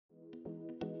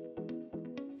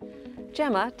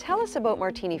Gemma, tell us about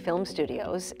Martini Film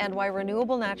Studios and why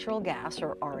renewable natural gas,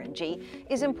 or RNG,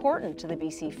 is important to the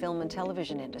BC film and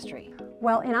television industry.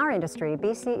 Well, in our industry,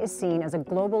 BC is seen as a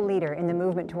global leader in the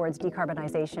movement towards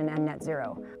decarbonization and net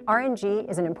zero. RNG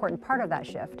is an important part of that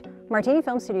shift. Martini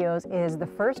Film Studios is the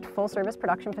first full-service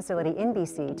production facility in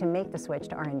BC to make the switch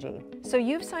to RNG. So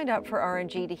you've signed up for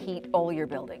RNG to heat all your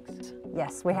buildings?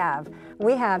 Yes, we have.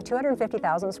 We have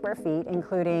 250,000 square feet,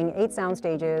 including 8 sound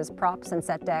stages, props and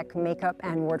set deck, makeup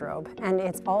and wardrobe, and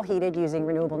it's all heated using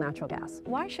renewable natural gas.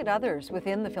 Why should others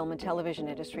within the film and television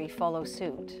industry follow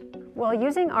suit? Well,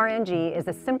 using RNG is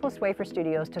the simplest way for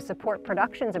studios to support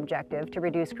production's objective to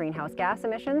reduce greenhouse gas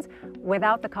emissions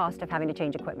without the cost of having to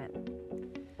change equipment.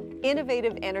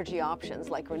 Innovative energy options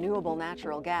like renewable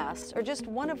natural gas are just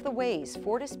one of the ways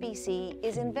FortisBC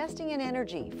is investing in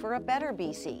energy for a better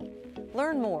BC.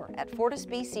 Learn more at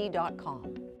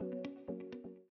FortisBC.com.